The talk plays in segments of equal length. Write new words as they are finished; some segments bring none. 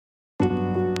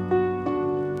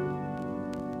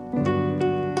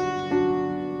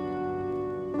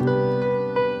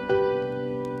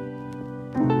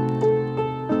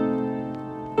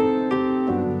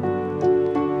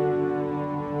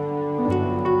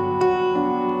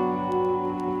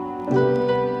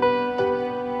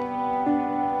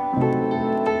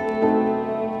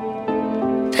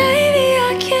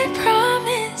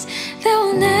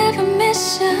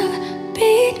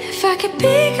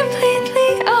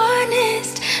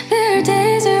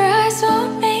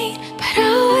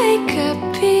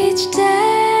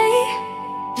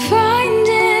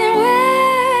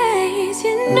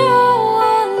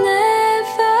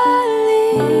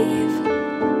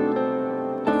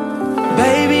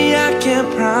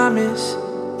can't promise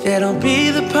that I'll be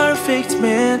the perfect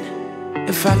man.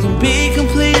 If I can be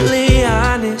completely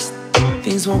honest,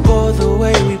 things won't go the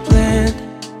way we planned.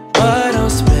 But I'll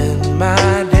spend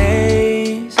my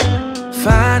days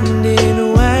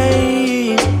finding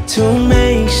ways to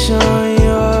make sure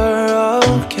you're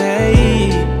okay.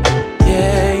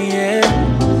 Yeah, yeah.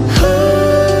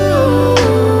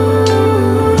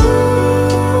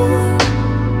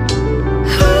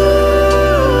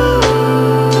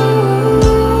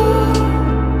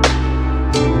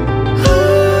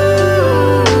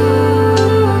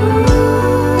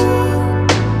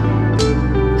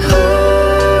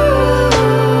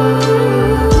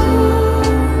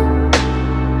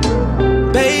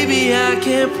 Baby, I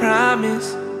can't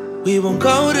promise we won't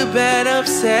go to bed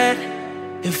upset.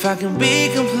 If I can be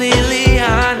completely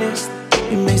honest,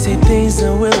 we may say things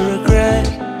that we'll regret,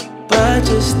 but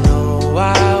just know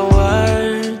our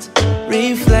words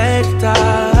reflect